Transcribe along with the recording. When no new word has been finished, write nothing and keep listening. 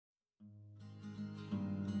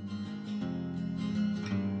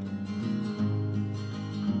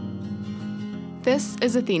This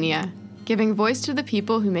is Athenia, giving voice to the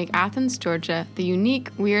people who make Athens, Georgia, the unique,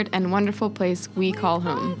 weird, and wonderful place we call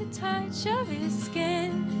home. The touch of his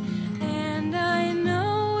skin, and I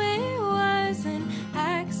know it was an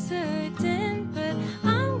accident, but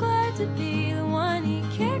I'm glad to be the one he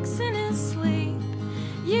kicks in his sleep.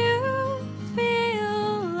 You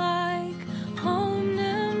feel like home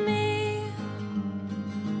to me.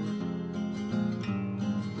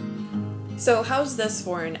 So how's this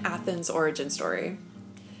for an Athens origin story?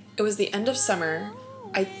 It was the end of summer.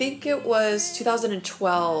 I think it was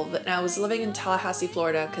 2012, and I was living in Tallahassee,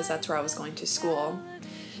 Florida, because that's where I was going to school.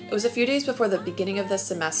 It was a few days before the beginning of the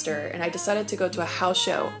semester, and I decided to go to a house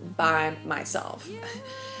show by myself.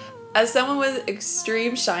 As someone with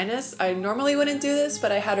extreme shyness, I normally wouldn't do this,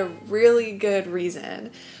 but I had a really good reason.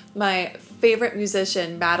 My favorite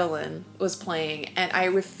musician, Madeline, was playing, and I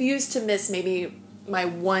refused to miss maybe my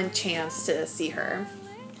one chance to see her.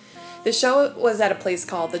 The show was at a place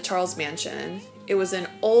called the Charles Mansion. It was an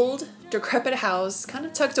old, decrepit house, kind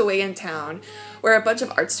of tucked away in town, where a bunch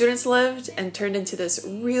of art students lived and turned into this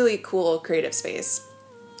really cool creative space.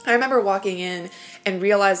 I remember walking in and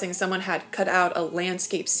realizing someone had cut out a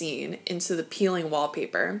landscape scene into the peeling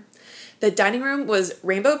wallpaper. The dining room was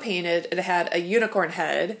rainbow painted. It had a unicorn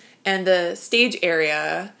head, and the stage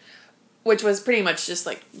area, which was pretty much just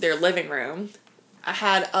like their living room,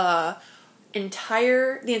 had the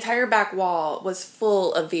entire back wall was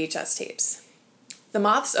full of VHS tapes. The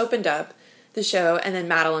Moths opened up the show, and then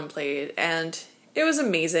Madeline played, and it was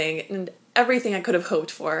amazing and everything I could have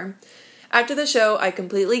hoped for. After the show, I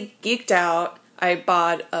completely geeked out. I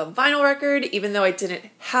bought a vinyl record, even though I didn't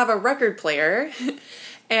have a record player,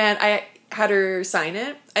 and I had her sign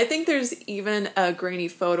it. I think there's even a grainy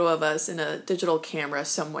photo of us in a digital camera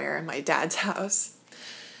somewhere in my dad's house.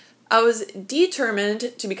 I was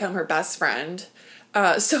determined to become her best friend,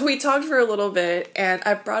 so we talked for a little bit, and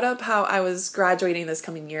I brought up how I was graduating this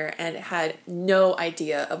coming year and had no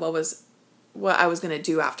idea of what I was going to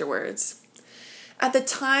do afterwards. At the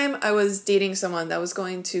time, I was dating someone that was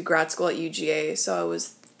going to grad school at UGA, so I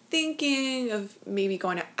was thinking of maybe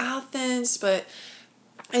going to Athens, but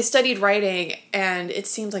I studied writing, and it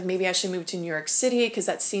seemed like maybe I should move to New York City because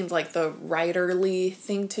that seemed like the writerly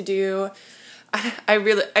thing to do. I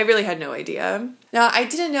really had no idea. Now, I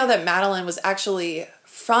didn't know that Madeline was actually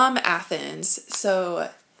from Athens, so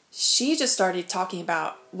she just started talking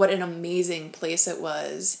about what an amazing place it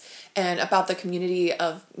was and about the community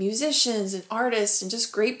of musicians and artists and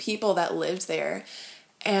just great people that lived there.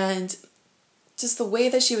 And just the way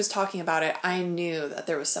that she was talking about it, I knew that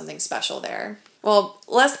there was something special there. Well,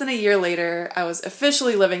 less than a year later, I was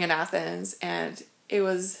officially living in Athens, and it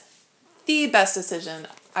was the best decision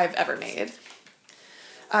I've ever made.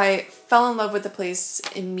 I fell in love with the place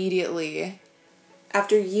immediately.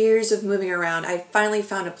 After years of moving around, I finally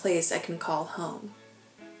found a place I can call home.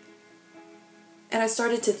 And I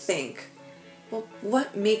started to think, well,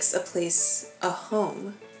 what makes a place a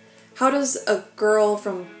home? How does a girl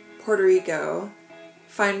from Puerto Rico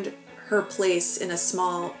find her place in a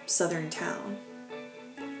small southern town?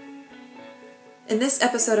 In this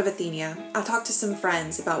episode of Athenia, I'll talk to some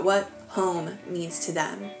friends about what home means to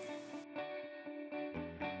them.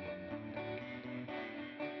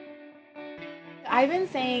 I've been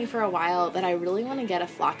saying for a while that I really want to get a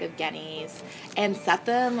flock of guineas and set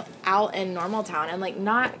them out in Normaltown and like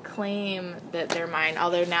not claim that they're mine,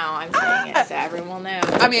 although now I'm saying it so everyone will know.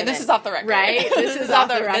 I mean, this is off the record. Right? This is off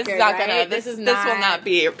the record, right? This will not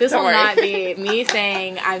be me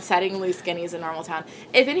saying I'm setting loose guineas in Normaltown.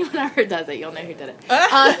 If anyone ever does it, you'll know who did it.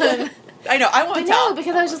 I know, I won't tell. No,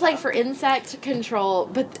 because I was just like, for insect control,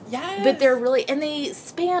 but they're really, and they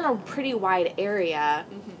span a pretty wide area.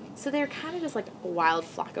 Mm-hmm. So they're kind of just like a wild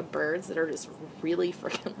flock of birds that are just really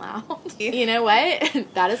freaking loud. You know what?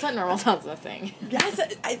 That is what Normaltown's missing. Yes,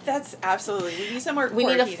 that's absolutely. We need some more We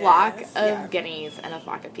need a flock of guineas and a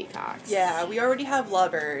flock of peacocks. Yeah, we already have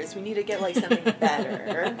lovers. We need to get like something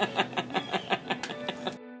better.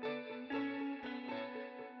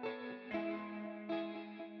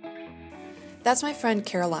 That's my friend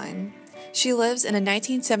Caroline. She lives in a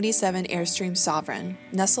 1977 Airstream Sovereign,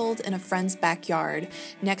 nestled in a friend's backyard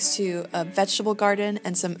next to a vegetable garden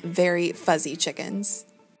and some very fuzzy chickens.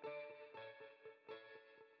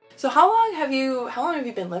 So how long have you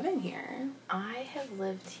been living here? I have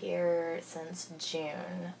lived here since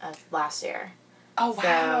June of last year. Oh,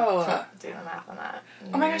 wow. So, do the math on that.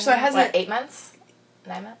 Oh my gosh, so it hasn't... 8 months?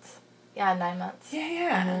 9 months? Yeah, 9 months.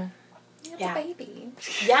 Yeah. Mm-hmm. Yeah. Baby.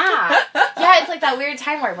 Yeah. Yeah, it's like that weird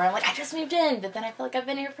time where I'm like, I just moved in, but then I feel like I've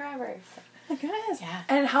been here forever. So. Oh, goodness. Yeah.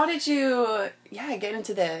 And how did you, get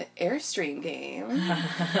into the Airstream game?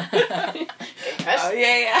 Good question. Oh,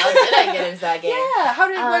 yeah. How did I get into that game?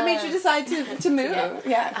 Yeah, what made you decide to move?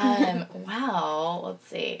 Yeah. Well, let's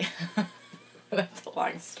see. That's a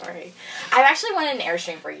long story. I've actually wanted an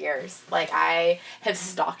Airstream for years. Like, I have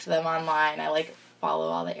stalked them online. I, like, follow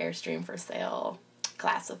all the Airstream for sale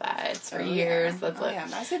classifieds for years. Yeah. That's what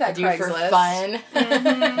I see that I do for Craigslist. fun.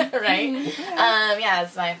 Right? Yeah,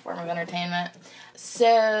 it's my form of entertainment.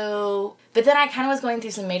 So, but then I kind of was going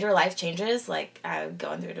through some major life changes. Like, I was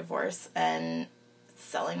going through a divorce and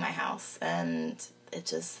selling my house. And it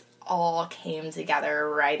just all came together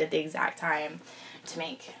right at the exact time to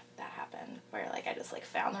make that happen, where like I just like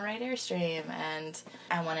found the right Airstream, and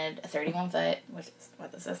I wanted a 31 foot, which is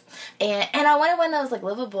what this is, and I wanted one that was like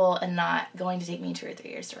livable and not going to take me 2 or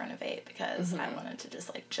 3 years to renovate, because I wanted to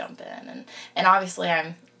just like jump in, and obviously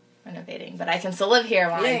I'm renovating, but I can still live here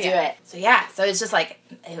when I do it. So it's just like,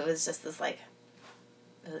 it was just this like,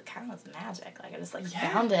 it kind of was magic. Like I just like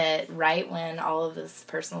found it right when all of this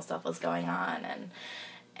personal stuff was going on, and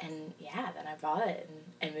then I bought it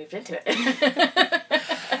and moved into it.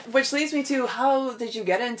 Which leads me to, how did you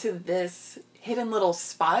get into this hidden little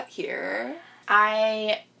spot here?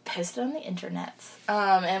 I posted on the internet,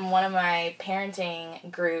 in one of my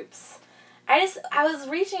parenting groups. I was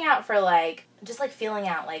reaching out for like, just like feeling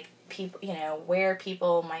out like people, where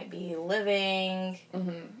people might be living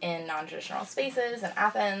in non-traditional spaces in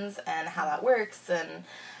Athens, and how that works, and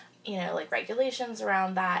like regulations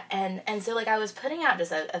around that. And so like I was putting out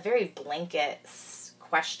just a very blanket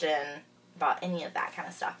question about any of that kind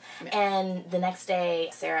of stuff. Yeah. And the next day,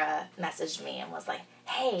 Sarah messaged me and was like,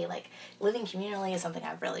 hey, like living communally is something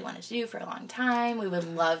I've really wanted to do for a long time. We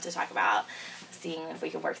would love to talk about seeing if we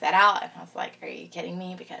could work that out. And I was like, are you kidding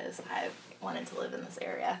me? Because I've wanted to live in this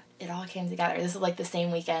area. It all came together. This is like the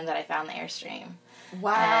same weekend that I found the Airstream.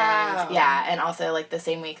 Wow. And also like the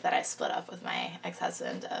same week that I split up with my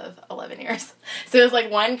ex-husband of 11 years. So it was like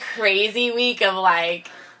one crazy week of like,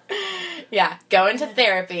 going to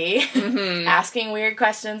therapy, asking weird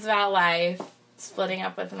questions about life, splitting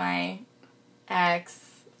up with my ex,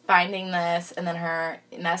 finding this, and then her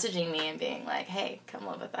messaging me and being like, hey, come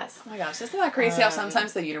live with us. Oh my gosh, isn't that crazy how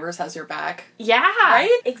sometimes the universe has your back? Yeah.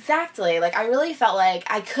 Right? Exactly. Like, I really felt like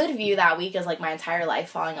I could view that week as, like, my entire life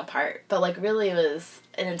falling apart. But, like, really it was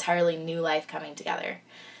an entirely new life coming together.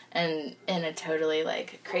 And in a totally,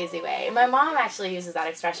 like, crazy way. My mom actually uses that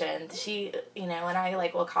expression. She, when I,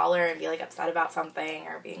 like, will call her and be, like, upset about something,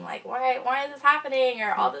 or being like, why is this happening,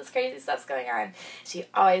 or all this crazy stuff's going on, she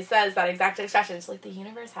always says that exact expression. She's like, the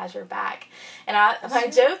universe has your back. And my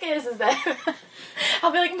joke is that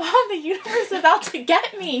I'll be like, Mom, the universe is out to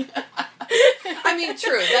get me. I mean,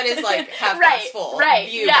 true. That is, like, half glass full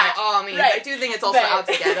view by all means. I do think it's also out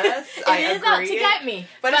to get us. I agree. It is out to get me.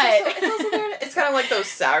 But it's also weird. It's kind of like those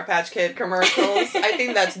Sour Patch Kid commercials. I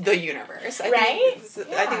think that's the universe. I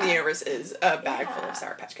think the universe is a bag full of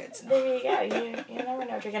Sour Patch Kids. There you go. You never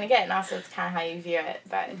know what you're going to get. And also, it's kind of how you view it.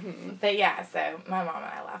 But yeah, so my mom and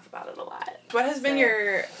I laugh about it a lot. What has been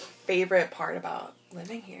your favorite part about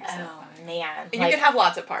living here? Oh, man. And you can have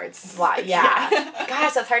lots of parts. Yeah.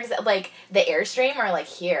 Gosh, that's hard to say. Like, the Airstream, or, like,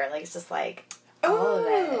 here. Like, it's just, like, all of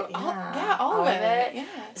it. Yeah, all of it. Yeah.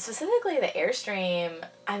 Specifically, the Airstream,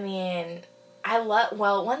 I mean,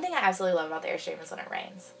 one thing I absolutely love about the Airstream is when it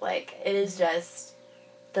rains. Like, it is just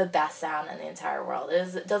the best sound in the entire world.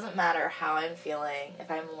 It doesn't matter how I'm feeling. If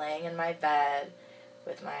I'm laying in my bed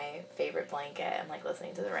with my favorite blanket and, like,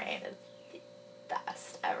 listening to the rain, it's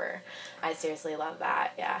best ever. I seriously love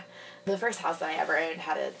that. Yeah. The first house that I ever owned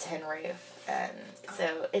had a tin roof, and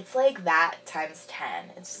so it's like that times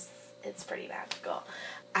 10. It's pretty magical.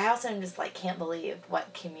 I also just like can't believe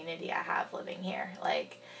what community I have living here.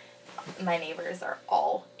 Like, my neighbors are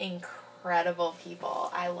all incredible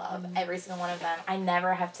people. I love every single one of them. I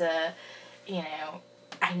never have to,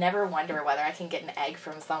 I never wonder whether I can get an egg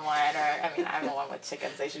from someone, or, I mean, I'm the one with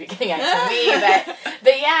chickens, they should be getting eggs from me,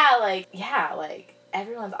 but like,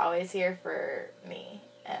 everyone's always here for me,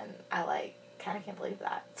 and I, like, kind of can't believe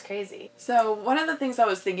that. It's crazy. So, one of the things I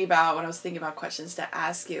was thinking about when I was thinking about questions to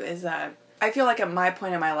ask you is that I feel like at my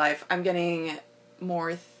point in my life, I'm getting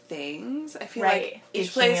more things. I feel like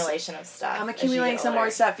each place, accumulation of stuff. I'm accumulating some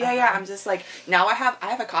more stuff. Yeah. I'm just like, now I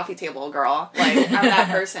have a coffee table, girl. Like, I'm that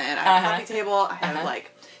person. I have a coffee table. I have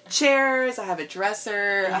like chairs. I have a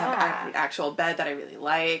dresser. I have an actual bed that I really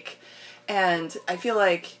like. And I feel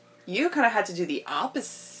like you kind of had to do the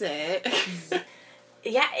opposite.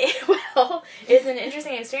 Yeah, it's an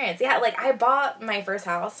interesting experience. Yeah, like, I bought my first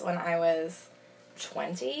house when I was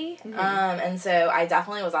 20, and so I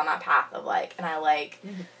definitely was on that path of, like, and I like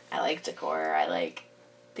decor, I like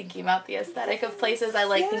thinking about the aesthetic of places, I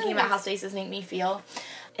like thinking about how spaces make me feel,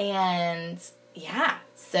 and, yeah,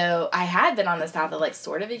 so I had been on this path of, like,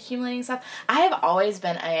 sort of accumulating stuff. I have always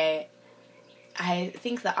been I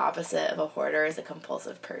think the opposite of a hoarder is a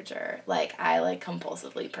compulsive purger. Like, I, like,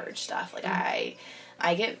 compulsively purge stuff. Like, I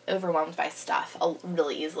get overwhelmed by stuff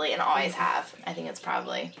really easily and always have. I think it's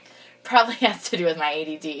probably has to do with my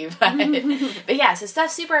ADD. But yeah, so stuff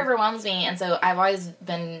super overwhelms me, and so I've always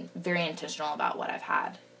been very intentional about what I've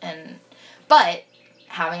had. But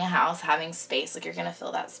having a house, having space, like, you're going to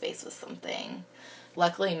fill that space with something.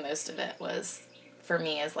 Luckily, most of it was, for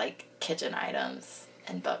me, is, like, kitchen items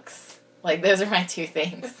and books. Like, those are my two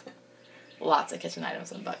things. Lots of kitchen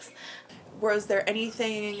items and books. Was there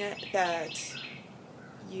anything that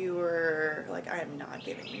you were like, I am not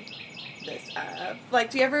giving this up?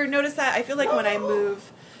 Like, do you ever notice that? I feel like when I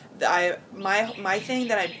move, my thing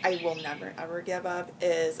that I will never, ever give up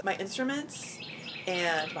is my instruments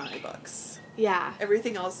and my books. Yeah.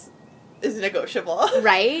 Everything else is negotiable.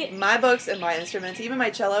 Right? My books and my instruments, even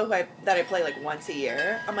my cello, that I play like once a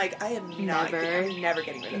year, I'm like, I'm never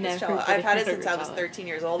getting rid of this cello. I've had it since I was 13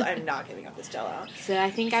 years old. I'm not giving up this cello. So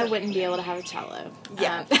I think I wouldn't be able to have a cello.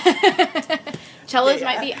 Yeah. Cellos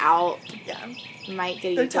might be out. Yeah. Might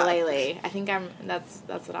get a ukulele. I think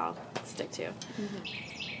that's what I'll stick to. Mm-hmm.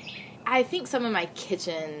 I think some of my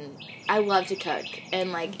kitchen, I love to cook,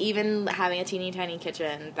 and, like, even having a teeny tiny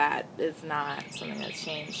kitchen, that is not something that's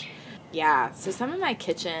changed. Yeah, so some of my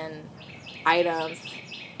kitchen items,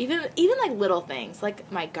 even like little things,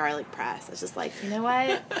 like my garlic press. It's just like, you know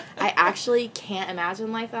what? I actually can't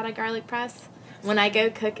imagine life without a garlic press. When I go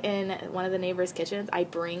cook in one of the neighbors' kitchens, I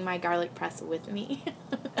bring my garlic press with me.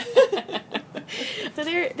 So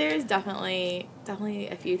there's definitely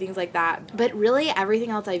a few things like that. But really, everything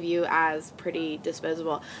else I view as pretty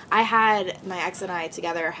disposable. My ex and I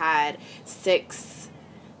together had 6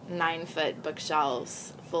 9-foot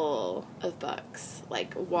bookshelves full of books,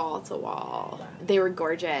 like wall to wall. They were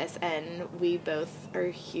gorgeous, and we both are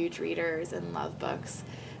huge readers and love books.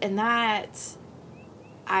 And that,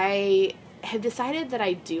 I have decided that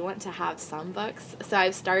I do want to have some books, so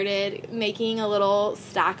I've started making a little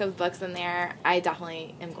stack of books in there. I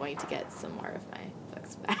definitely am going to get some more of my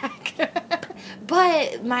books back.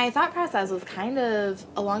 But my thought process was kind of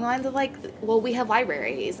along the lines of, like, well, we have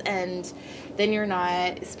libraries, and then you're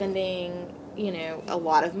not spending, a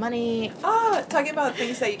lot of money. Talking about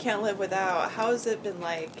things that you can't live without, how has it been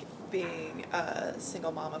like being a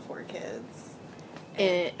single mom of 4 kids?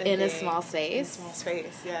 In a small space. In a small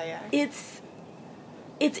space, yeah.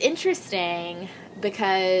 It's interesting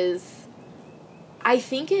because I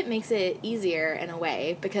think it makes it easier in a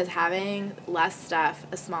way, because having less stuff,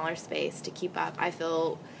 a smaller space to keep up, I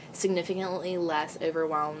feel significantly less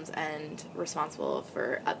overwhelmed and responsible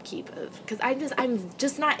for upkeep of, because I'm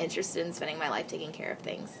just not interested in spending my life taking care of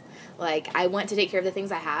things. Like, I want to take care of the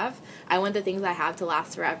things I have. I want the things I have to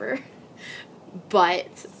last forever.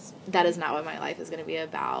 But that is not what my life is going to be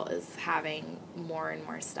about, is having more and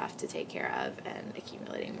more stuff to take care of and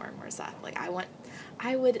accumulating more and more stuff. Like, I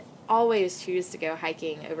would always choose to go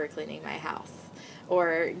hiking over cleaning my house,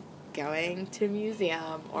 or going to a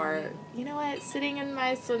museum, or, you know what, sitting in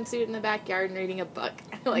my swimsuit in the backyard and reading a book.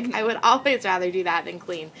 Like, I would always rather do that than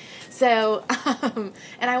clean. So, and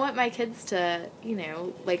I want my kids to,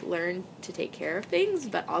 like, learn to take care of things,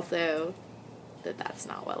 but also that's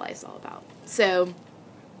not what life's all about. So,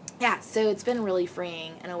 yeah, so it's been really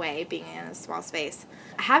freeing in a way, being in a small space.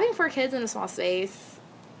 Having 4 kids in a small space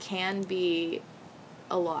can be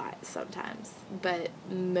a lot sometimes, but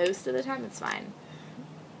most of the time it's fine.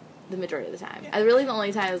 The majority of the time. Really, the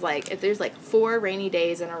only time is, like, if there's, like, 4 rainy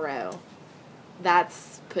days in a row,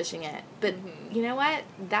 that's pushing it. But you know what?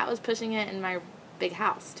 That was pushing it in my big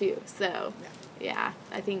house, too. So, yeah,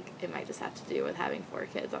 I think it might just have to do with having 4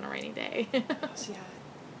 kids on a rainy day. Yeah.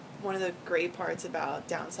 One of the great parts about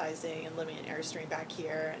downsizing and living in Airstream back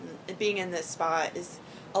here and being in this spot is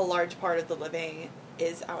a large part of the living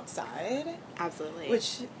is outside. Absolutely.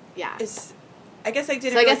 Which is, I guess I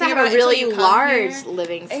didn't. So I guess I have a really large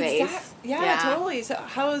living space. Yeah, totally. So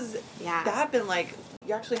how's that been like?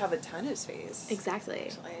 You actually have a ton of space. Exactly.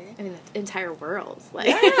 Actually. I mean, the entire world. Like,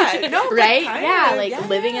 right?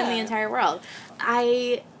 Living in the entire world.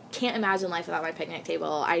 I can't imagine life without my picnic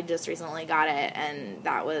table. I just recently got it, and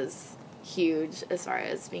that was huge as far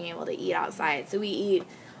as being able to eat outside. So we eat,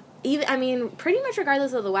 pretty much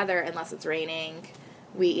regardless of the weather, unless it's raining,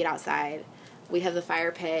 we eat outside. We have the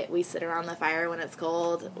fire pit. We sit around the fire when it's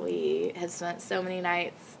cold. We have spent so many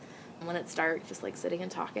nights when it's dark just, like, sitting and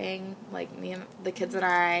talking. Like, me and the kids and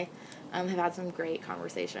I have had some great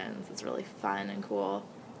conversations. It's really fun and cool.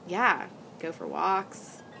 Yeah, go for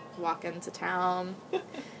walks, walk into town.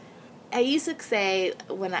 I used to say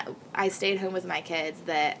when I stayed home with my kids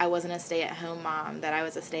that I wasn't a stay-at-home mom, that I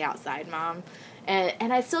was a stay-outside mom.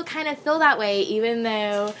 And I still kind of feel that way, even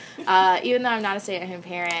though I'm not a stay-at-home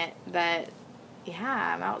parent, that,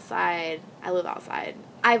 yeah, I'm outside. I live outside.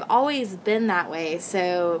 I've always been that way,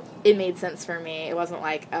 so it made sense for me. It wasn't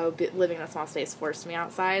like, living in a small space forced me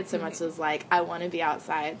outside, so much as, like, I want to be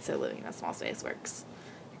outside, so living in a small space works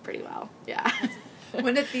pretty well. Yeah.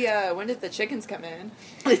 When did the chickens come in?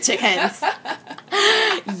 The chickens.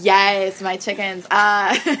 Yes, my chickens.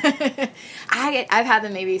 I've had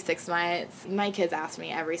them maybe 6 months. My kids ask me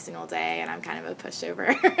every single day, and I'm kind of a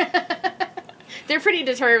pushover. They're pretty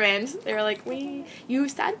determined. They were like, you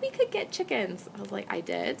said we could get chickens. I was like, I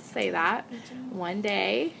did say that. One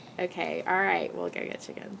day. Okay, all right, we'll go get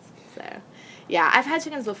chickens. So, yeah, I've had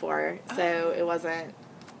chickens before, so it wasn't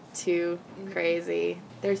too crazy.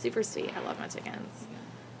 They're super sweet. I love my chickens.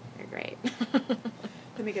 They're great.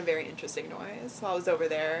 They make a very interesting noise while I was over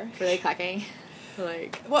there. Were they clucking?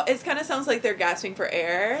 Like, well, it kind of sounds like they're gasping for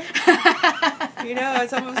air. You know,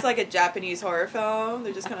 it's almost like a Japanese horror film.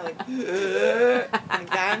 They're just kind of like that.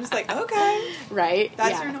 I'm just like, okay. Right?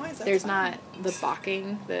 That's your noise. That's There's fine. not the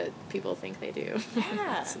balking that people think they do.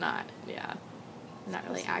 Yeah. It's not. Yeah. Not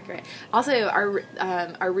really accurate. Also,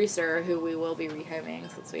 our rooster, who we will be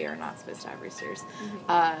rehoming since we are not supposed to have roosters,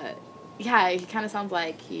 yeah, he kind of sounds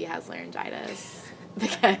like he has laryngitis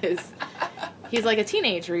because he's like a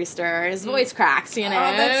teenage rooster. His voice cracks, you know.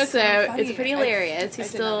 Oh, that's so funny. It's pretty hilarious. He's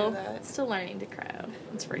I did not know that. still learning to crow.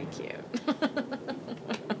 It's pretty cute.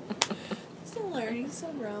 Still learning,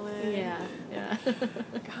 still growing. Yeah.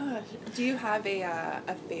 Gosh, do you have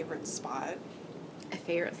a favorite spot? A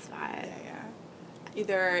favorite spot. Yeah.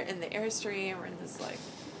 Either in the Airstream or in this, like,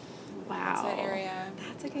 sunset area.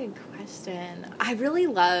 That's a good question. I really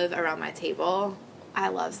love around my table. I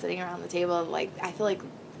love sitting around the table. Like, I feel like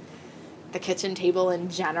the kitchen table in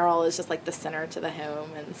general is just, like, the center to the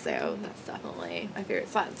home, and so that's definitely my favorite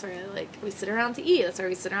spot. It's where, like, we sit around to eat. That's where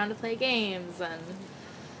we sit around to play games, and,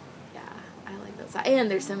 yeah, I like that spot. And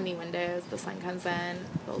there's so many windows. The sun comes in.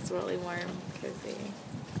 It feels really warm, cozy.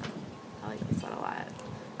 I like that spot a lot.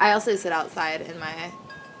 I also sit outside in my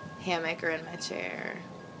hammock or in my chair.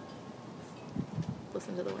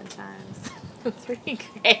 Listen to the wind chimes. It's pretty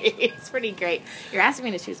great. It's pretty great. You're asking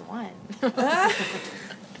me to choose one.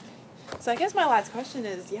 So I guess my last question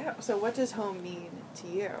is, so what does home mean to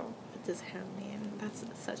you? What does home mean? That's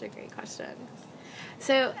such a great question.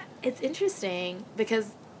 So it's interesting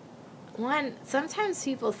because, one, sometimes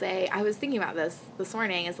people say, I was thinking about this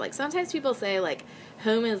morning, is like sometimes people say, like,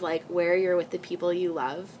 home is like where you're with the people you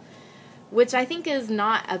love, which I think is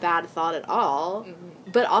not a bad thought at all,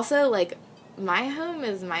 but also, like, my home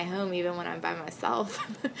is my home even when I'm by myself.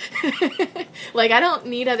 Like, I don't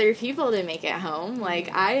need other people to make it home.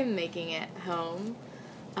 Like, I am making it home.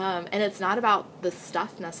 And it's not about the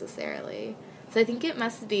stuff necessarily. So I think it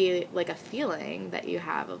must be, like, a feeling that you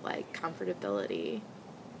have of, like, comfortability.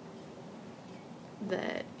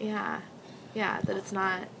 That, that it's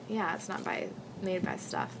not made by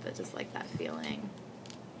stuff, but just, like, that feeling.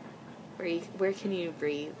 Where can you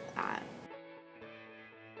breathe at?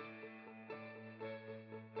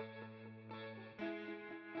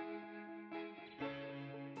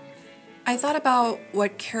 I thought about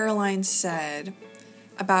what Caroline said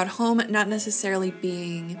about home not necessarily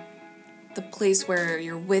being the place where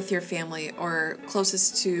you're with your family or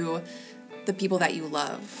closest to the people that you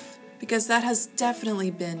love, because that has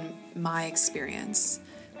definitely been my experience.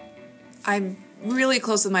 I'm really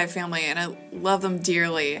close with my family and I love them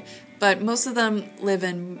dearly, but most of them live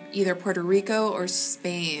in either Puerto Rico or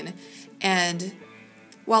Spain, and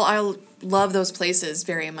while I love those places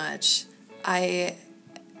very much, I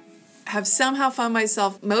have somehow found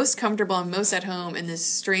myself most comfortable and most at home in this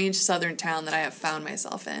strange southern town that I have found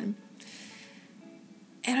myself in.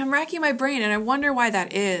 And I'm racking my brain and I wonder why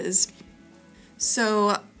that is.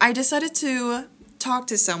 So I decided to talk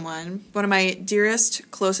to someone, one of my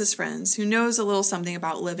dearest, closest friends, who knows a little something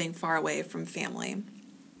about living far away from family.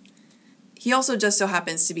 He also just so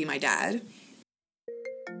happens to be my dad.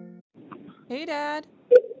 Hey, Dad.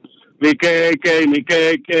 Mi que,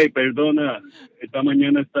 perdona. Esta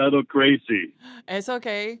mañana he estado crazy. It's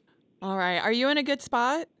okay. All right. Are you in a good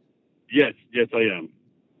spot? Yes, I am.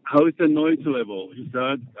 How is the noise level?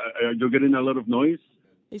 Are you getting a lot of noise?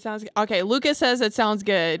 He sounds okay. Lucas says it sounds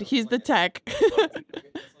good. He's the tech.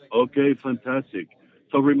 Okay, fantastic.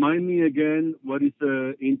 So remind me again, what is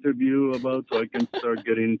the interview about so I can start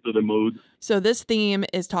getting into the mood? So this theme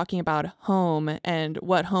is talking about home and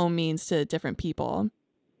what home means to different people.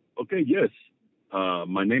 Okay, yes.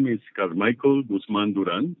 My name is Carmichael Guzman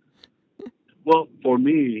Duran. Well, for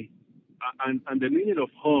me, and the meaning of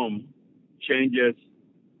home changes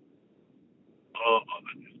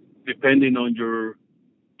depending on your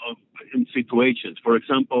in situations. For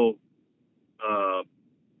example, uh,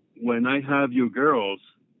 when I have you girls,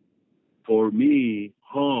 for me,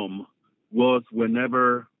 home was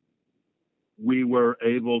whenever we were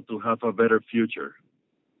able to have a better future.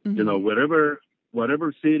 You know, whatever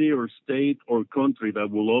city or state or country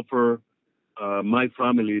that will offer my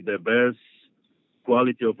family the best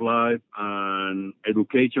quality of life and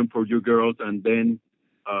education for you girls, and then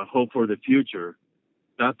hope for the future.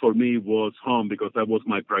 That for me was home because that was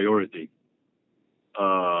my priority.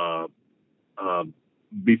 Uh, uh,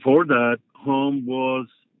 Before that, home was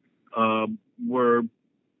where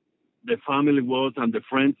the family was and the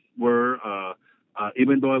friends were.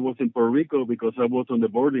 Even though I was in Puerto Rico because I was on the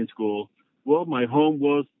boarding school, well, my home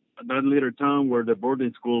was that little town where the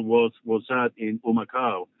boarding school was at in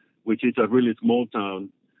Humacao, which is a really small town.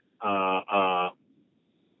 All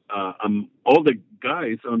the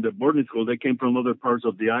guys on the boarding school, they came from other parts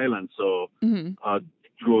of the island. So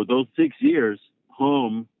through those 6 years,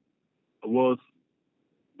 home was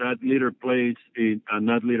that little place in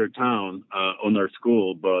that little town on our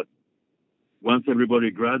school. But once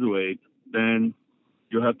everybody graduates, then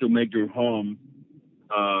you have to make your home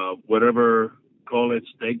whatever college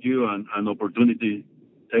takes you and an opportunity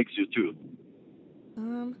takes you to.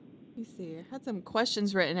 Let me see. I had some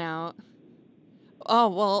questions written out.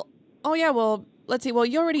 Well, let's see. Well,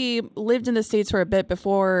 you already lived in the States for a bit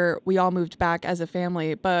before we all moved back as a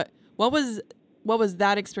family, but what was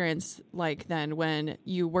that experience like then when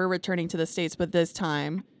you were returning to the States, but this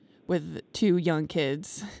time with two young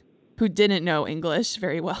kids who didn't know English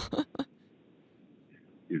very well?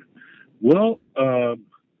 Well,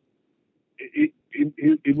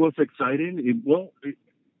 it was exciting.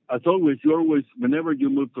 As always, whenever you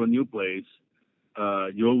move to a new place,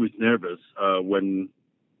 you're always nervous. When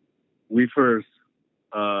we first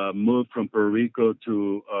moved from Puerto Rico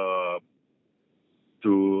to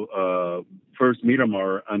first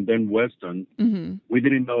Miramar and then Weston, we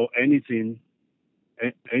didn't know anything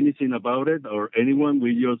about it or anyone.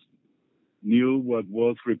 We just knew what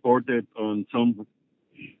was reported on some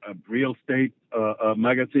real estate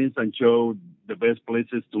magazines and showed the best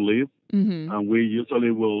places to live. And we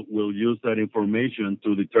usually will use that information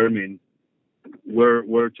to determine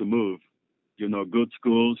where to move. You know, good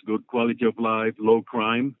schools, good quality of life, low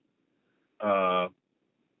crime.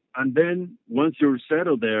 And then once you're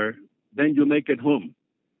settled there, then you make it home.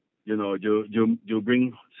 You know, you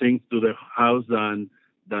bring things to the house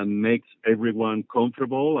that makes everyone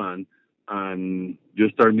comfortable, and you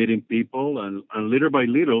start meeting people, and little by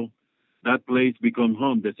little, that place become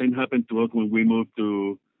home. The same happened to us when we moved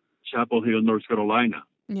to Chapel Hill, North Carolina.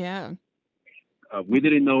 Yeah. We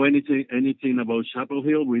didn't know anything about Chapel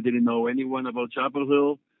Hill. We didn't know anyone about Chapel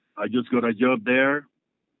Hill. I just got a job there.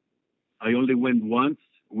 I only went once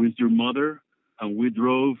with your mother, and we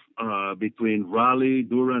drove between Raleigh,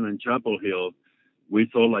 Durham, and Chapel Hill. We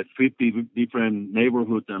saw like 50 different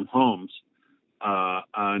neighborhoods and homes.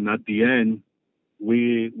 And at the end,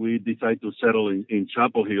 we decided to settle in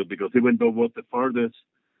Chapel Hill because even though it was the farthest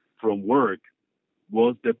from work,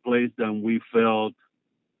 was the place that we felt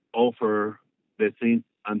offer the things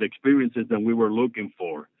and the experiences that we were looking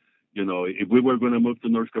for. You know, if we were going to move to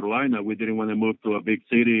North Carolina, we didn't want to move to a big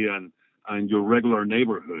city and your regular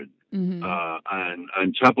neighborhood.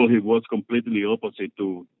 And Chapel Hill was completely opposite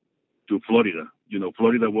to Florida. You know,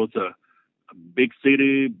 Florida was a big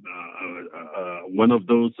city, one of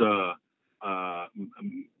those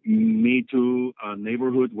Me Too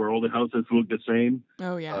neighborhoods where all the houses look the same.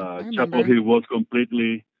 Oh, yeah. Chapel Hill was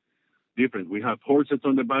completely different. We have horses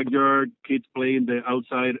on the backyard, kids playing the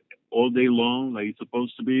outside all day long like it's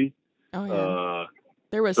supposed to be. Oh, yeah.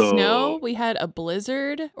 There was snow. We had a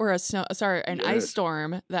blizzard or an ice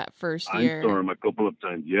storm that first year. Ice storm a couple of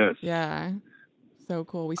times, yes. Yeah. So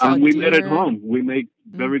cool. We saw we deer. made it home. We made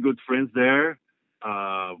very good friends there.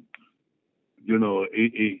 You know,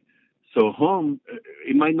 so home,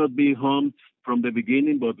 it might not be home from the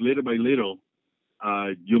beginning, but little by little,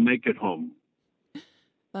 you make it home.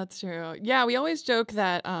 That's true. Yeah, we always joke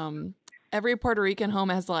that every Puerto Rican home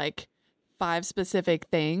has like 5 specific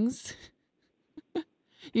things.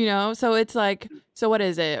 You know, so it's like, so what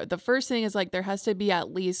is it? The first thing is like there has to be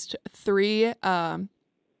at least 3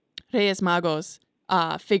 Reyes Magos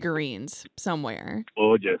figurines somewhere.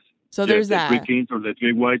 Oh yes. So Yes, there's the three that. kings or the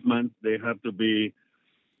three wise men. They have to be.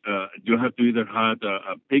 You have to either have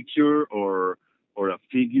a picture or a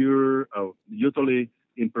figure. Usually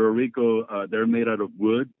in Puerto Rico, they're made out of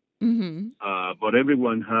wood. Hmm. But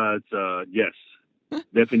everyone has, yes,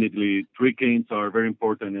 definitely. Three kings are very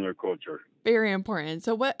important in our culture. Very important.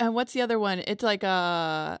 So what's the other one? It's like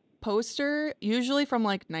a poster, usually from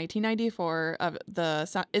like 1994 of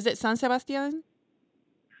is it San Sebastian?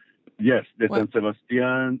 Yes, the What? San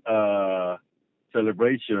Sebastian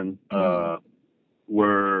celebration, Mhm.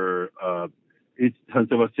 where San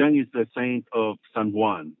Sebastian is the saint of San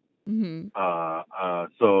Juan. Mhm.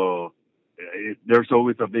 So there's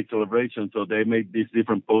always a big celebration. So they make these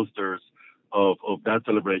different posters of that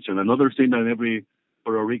celebration. Another thing that every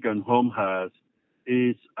Puerto Rican home has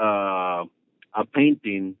is a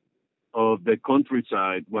painting of the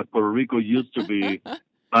countryside, what Puerto Rico used to be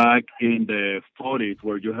back in the 40s,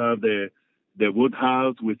 where you have the wood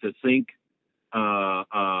house with a zinc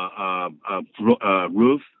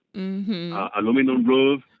roof, Mhm. aluminum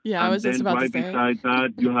roof, Yeah, I and was just then about to right say. beside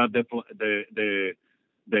that you have the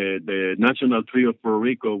national tree of Puerto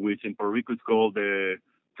Rico, which in Puerto Rico is called the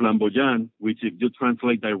flamboyant, which if you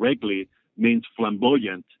translate directly means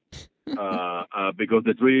flamboyant, because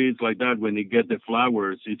the tree is like that. When it gets the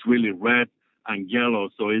flowers, it's really red and yellow,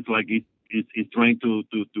 so it's like it's trying to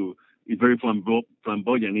it's very flamboyant.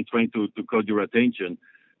 It's trying to cause your attention.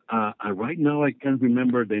 And right now I can't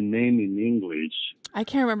remember the name in English. I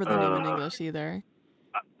can't remember the name in Uh, English either.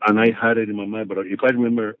 and I had it in my mind, but if I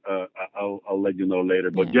remember, I'll let you know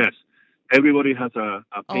later. But Yeah. yes, everybody has a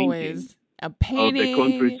painting Always a of the painting.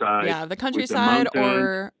 countryside Yeah, the with the countryside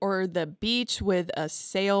mountains. or the beach with a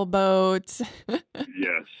sailboat.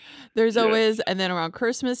 Yes, There's yes, always, and then around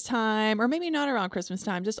Christmas time, or maybe not around Christmas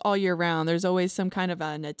time, just all year round, there's always some kind of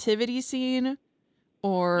a nativity scene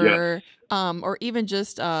yes, or even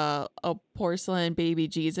just a porcelain baby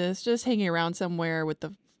Jesus just hanging around somewhere with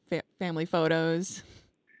the family photos.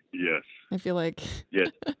 yes, I feel like yes.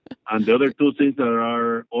 And the other two things that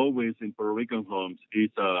are always in Puerto Rican homes is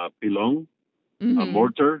a pilon, a Mhm.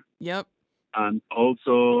 mortar, Yep. and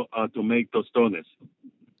also to make tostones,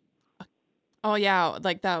 Oh yeah,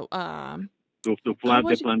 like that to how flat the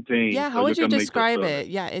would you plantain yeah, so how you would you can make describe tostones. it?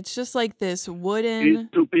 Yeah, it's just like this It's wooden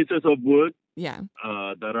two pieces of wood yeah.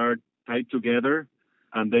 that are tied together,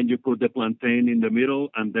 and then you put the plantain in the middle,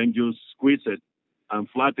 and then you squeeze it and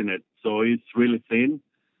flatten it so it's really thin,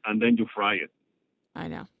 and then you fry it. I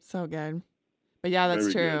know. So good. But yeah, that's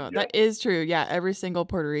Very good. true. Yeah. That is true. Yeah, every single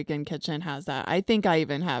Puerto Rican kitchen has that. I think I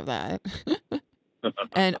even have that.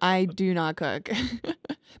 And I do not cook.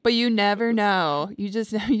 But you never know. You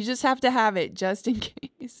just have to have it just in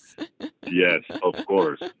case. Yes, of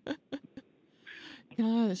course.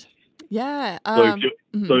 Gosh. Yeah. So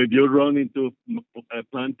if you Mhm. run into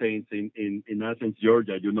plantains in Athens,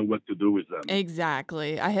 Georgia, you know what to do with them.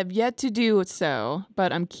 Exactly. I have yet to do so,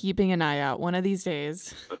 but I'm keeping an eye out. One of these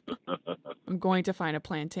days, I'm going to find a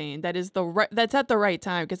plantain that is that's at the right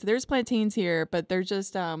time because there's plantains here, but they're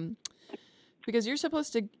just because you're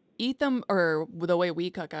supposed to eat them or the way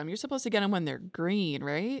we cook them, you're supposed to get them when they're green,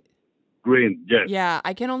 right? Green, yes. Yeah,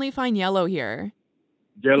 I can only find yellow here.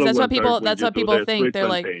 'Cause Yellow ones are when that's you what do people the think. sweet They're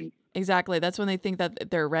like plantain. exactly. That's when they think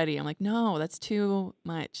that they're ready. I'm like, "No, that's too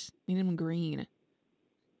much. Need them green."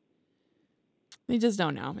 They just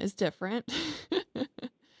don't know. It's different.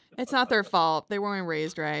 It's not their fault. They weren't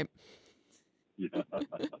raised right. Yeah.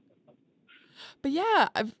 But yeah,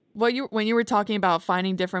 when you were talking about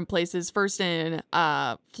finding different places, first in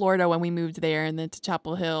Florida when we moved there, and then to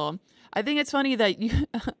Chapel Hill, I think it's funny that you,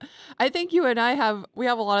 I think you and I have a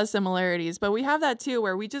lot of similarities, but we have that too,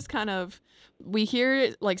 where we just kind of we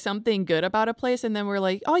hear like something good about a place, and then we're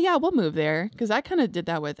like, oh yeah, we'll move there, because I kind of did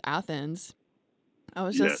that with Athens. I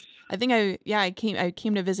was Yes. just, I think I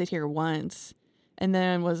came to visit here once, and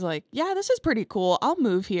then was like, yeah, this is pretty cool. I'll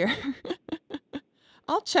move here.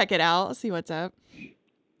 I'll check it out. I'll see what's up.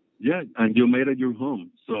 Yeah, and you made it your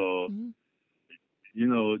home. So Mhm.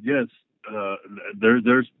 yes,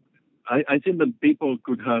 there's. I think that people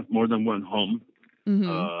could have more than one home,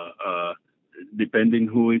 Mhm. depending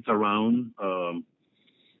who is around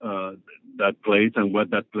that place and what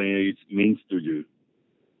that place means to you.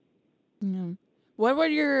 Yeah.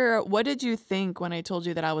 What did you think when I told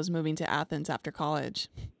you that I was moving to Athens after college?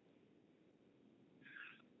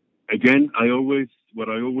 Again, what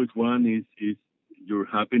I always want is your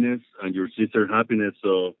happiness and your sister's happiness.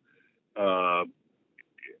 So uh,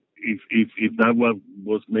 if that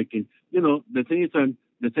was making, the thing is that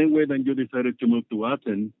the same way that you decided to move to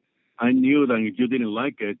Athens, I knew that if you didn't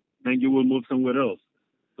like it, then you will move somewhere else.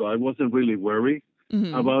 So I wasn't really worried.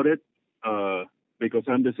 Mhm. about it, because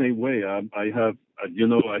I'm the same way. I have,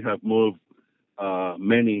 I have moved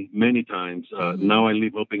many times. Now I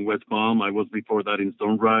live up in West Palm. I was before that in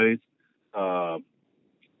Sunrise. Uh,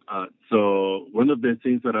 so one of the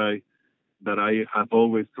things that I have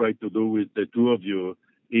always tried to do with the two of you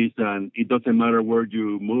is that it doesn't matter where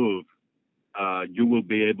you move, you will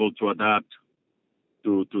be able to adapt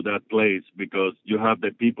to that place because you have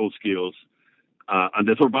the people skills and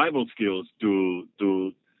the survival skills to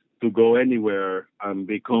go anywhere and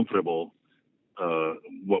be comfortable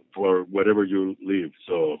for wherever you live.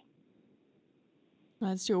 So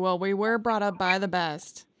That's true. Well, we were brought up by the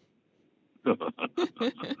best.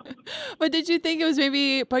 But did you think it was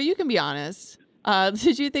maybe, but you can be honest.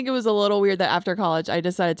 Did you think it was a little weird that after college I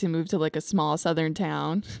decided to move to like a small southern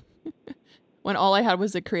town when all I had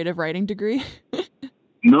was a creative writing degree?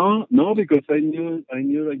 no, because I knew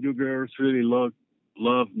that you girls really love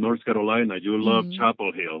North Carolina. You love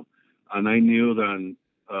Chapel Hill, and I knew that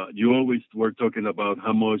you always were talking about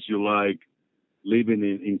how much you like living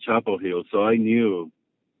in Chapel Hill. So I knew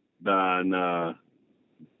that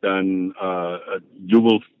you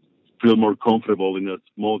will feel more comfortable in a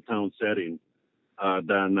small town setting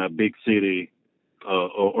than a big city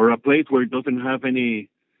or a place where it doesn't have any,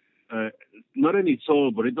 not any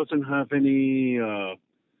soul, but it doesn't have any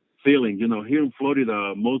feeling. You know, here in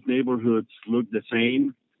Florida, most neighborhoods look the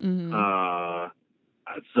same.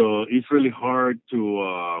 So it's really hard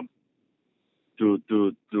to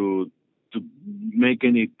make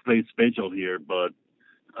any place special here. But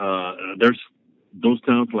there's those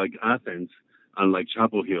towns like Athens and like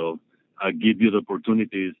Chapel Hill give you the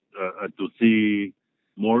opportunities to see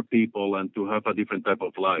more people and to have a different type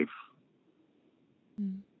of life.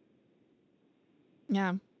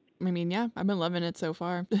 Yeah. I mean, yeah, I've been loving it so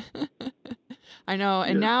far. I know.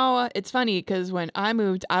 And now it's funny because when I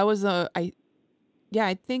moved, I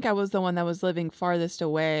think I was the one that was living farthest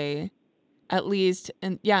away, at least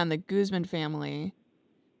in the Guzman family.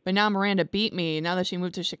 But now Miranda beat me now that she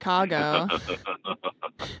moved to Chicago.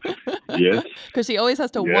 Yes. Because she always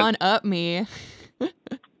has to one up me.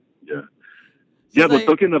 Yeah, but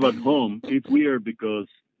talking about home, it's weird because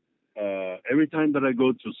every time that I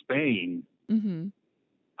go to Spain,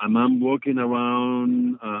 and I'm walking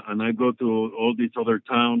around and I go to all these other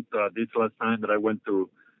towns. This last time that I went to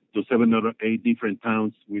 7 or 8 different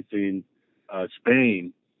towns within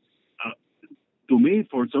Spain, to me,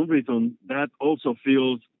 for some reason, that also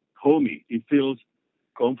feels homey. It feels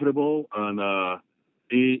comfortable, and I'm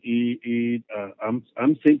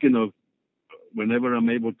thinking of whenever I'm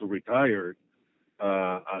able to retire.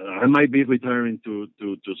 I might be retiring to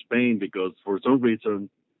Spain because for some reason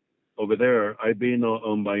over there I've been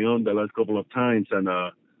on my own the last couple of times, and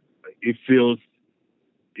it feels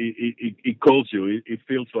it calls you. It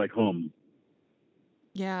feels like home.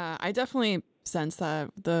 Yeah, I definitely sense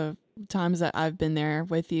that the times that I've been there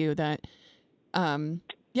with you that,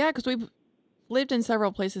 because we've lived in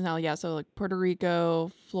several places now. Yeah, so like Puerto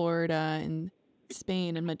Rico, Florida, and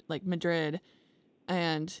Spain, and like Madrid.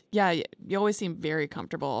 And yeah, you always seem very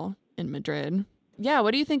comfortable in Madrid. Yeah,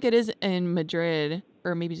 what do you think it is in Madrid,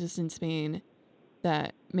 or maybe just in Spain,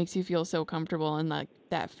 that makes you feel so comfortable and like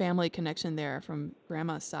that family connection there from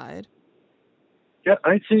grandma's side? Yeah,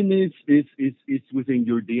 I think it's within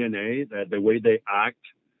your DNA, that the way they act,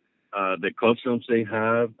 the customs they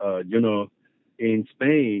have. In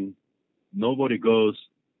Spain, nobody goes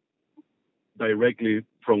directly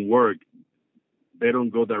from work. They don't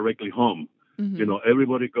go directly home.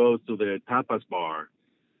 Everybody goes to the tapas bar,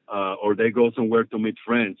 or they go somewhere to meet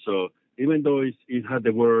friends. So even though it had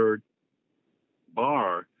the word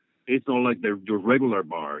bar, it's not like your regular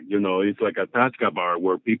bar. It's like a tasca bar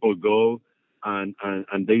where people go and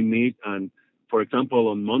they meet. And for example,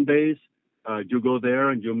 on Mondays, you go there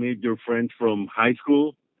and you meet your friends from high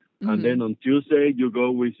school. And then on Tuesday, you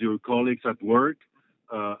go with your colleagues at work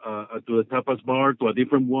to the tapas bar, to a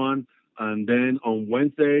different one. And then on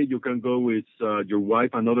Wednesday, you can go with your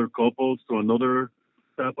wife and other couples to another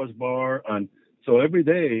tapas bar. And so every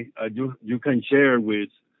day you can share with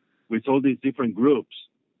all these different groups.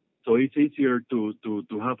 So it's easier to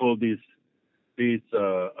have all these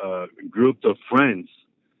groups of friends,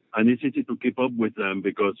 and it's easy to keep up with them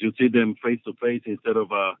because you see them face to face instead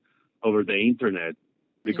of over the internet.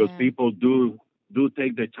 Because people do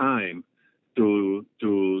take the time to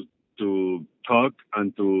talk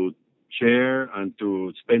and to share and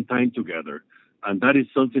to spend time together. And that is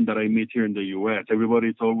something that I meet here in the U.S.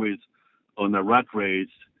 Everybody's always on a rat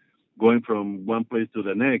race, going from one place to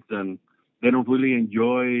the next, and they don't really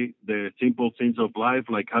enjoy the simple things of life,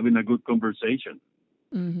 like having a good conversation.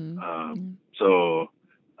 So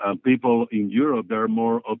people in Europe, they're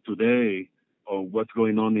more up to date on what's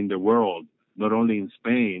going on in the world, not only in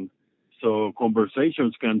Spain. So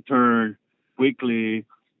conversations can turn quickly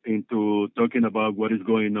into talking about what is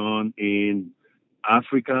going on in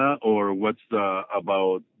Africa or what's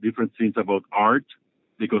about different things about art,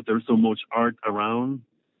 because there's so much art around,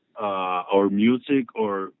 or music,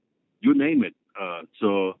 or you name it.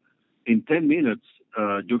 So in 10 minutes,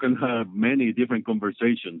 you can have many different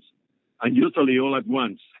conversations, and usually all at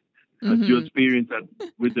once. As you experience that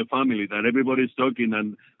with the family, that everybody's talking,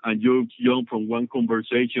 and you jump from one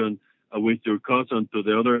conversation with your cousin to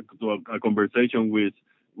the other, to a conversation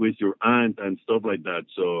with your aunt and stuff like that.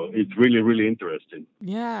 So it's really, really interesting.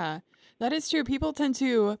 Yeah, that is true. People tend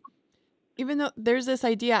to, even though there's this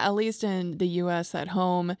idea, at least in the US, that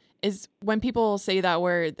home is, when people say that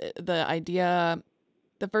word, the idea,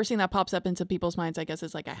 the first thing that pops up into people's minds, I guess,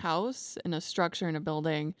 is like a house and a structure and a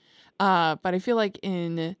building. But I feel like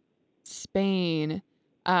in Spain,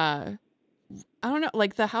 I don't know,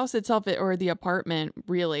 like the house itself or the apartment,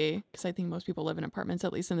 really, because I think most people live in apartments,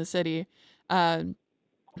 at least in the city.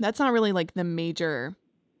 That's not really like the major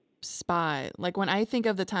spot. Like when I think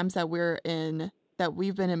of the times that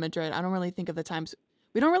we've been in Madrid, I don't really think of the times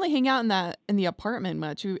we don't really hang out in the apartment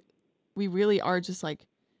much. We really are just like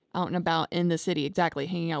out and about in the city, exactly,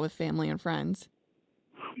 hanging out with family and friends.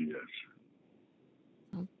 Yes.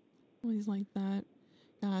 Always like that.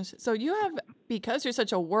 Gosh. So you have, because you're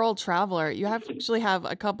such a world traveler, you actually have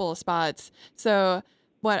a couple of spots. So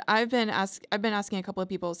what I've been asking a couple of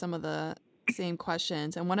people some of the same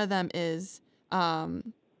questions, and one of them is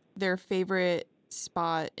their favorite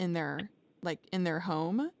spot in their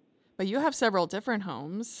home. But you have several different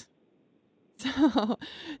homes. So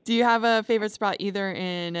do you have a favorite spot either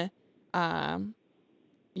in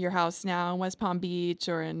your house now in West Palm Beach,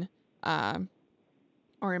 or in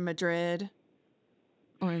Madrid?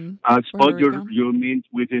 A spot you mean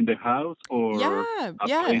within the house, or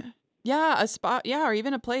place? A spot, or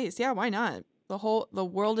even a place. Yeah, why not? The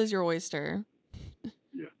world is your oyster.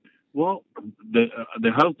 Yeah. Well,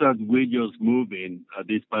 the house that we just moved in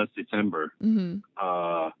this past December,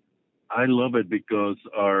 I love it because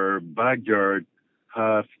our backyard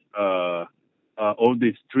has all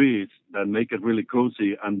these trees that make it really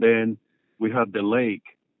cozy, and then we have the lake,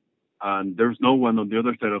 and there's no one on the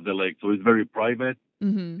other side of the lake, so it's very private.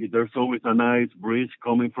 There's always a nice breeze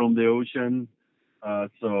coming from the ocean.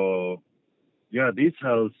 So, yeah, this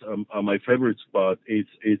house, my favorite spot is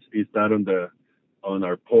that on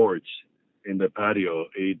our porch in the patio.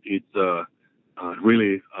 It's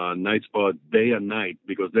really a nice spot day and night,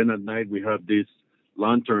 because then at night we have these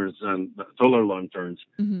lanterns and solar lanterns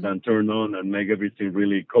that turn on and make everything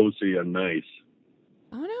really cozy and nice.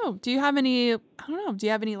 I don't know. Do you have any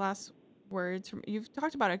last words? You've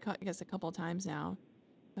talked about it, I guess, a couple of times now.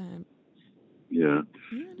 Yeah.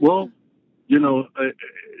 Well,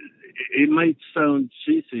 it might sound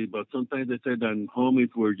cheesy, but sometimes they say that home is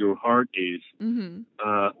where your heart is. And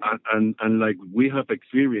like we have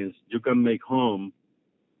experienced, you can make home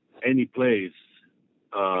any place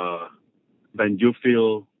that you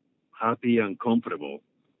feel happy and comfortable.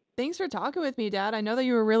 Thanks for talking with me, Dad. I know that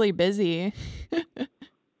you were really busy.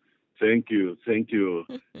 Thank you,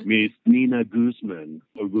 Miss Nina Guzman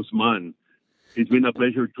or Guzman. It's been a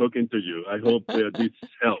pleasure talking to you. I hope this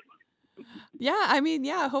helped. Yeah, I mean,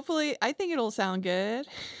 hopefully, I think it'll sound good.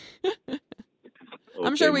 I'm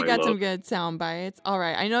Okay, sure we my got love. some good sound bites. All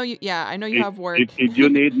right. I know you have work. If you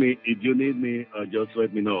need me, just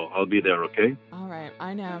let me know. I'll be there, okay? All right.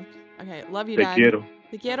 I know. Okay. Love you, Te Dad. quiero.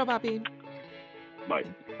 Te quiero, papi. Bye.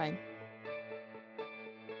 Bye.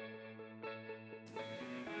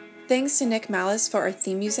 Thanks to Nick Malice for our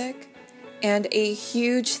theme music, and a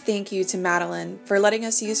huge thank you to Madeline for letting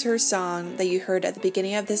us use her song that you heard at the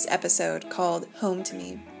beginning of this episode called Home to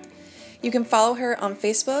Me. You can follow her on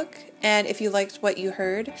Facebook, and if you liked what you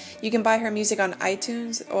heard, you can buy her music on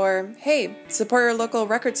iTunes, or hey, support your local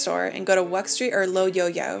record store and go to Wuck Street or Low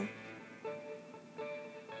Yo-Yo.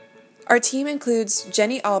 Our team includes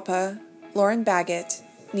Jenny Alpa, Lauren Baggett,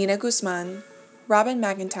 Nina Guzman, Robin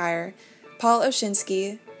McIntyre, Paul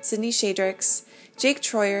Oshinsky, Sydney Shadrix, Jake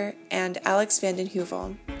Troyer, and Alex Vanden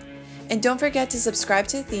Heuvel. And don't forget to subscribe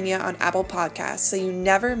to Athenia on Apple Podcasts so you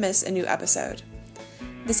never miss a new episode.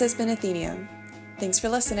 This has been Athenia. Thanks for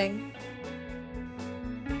listening.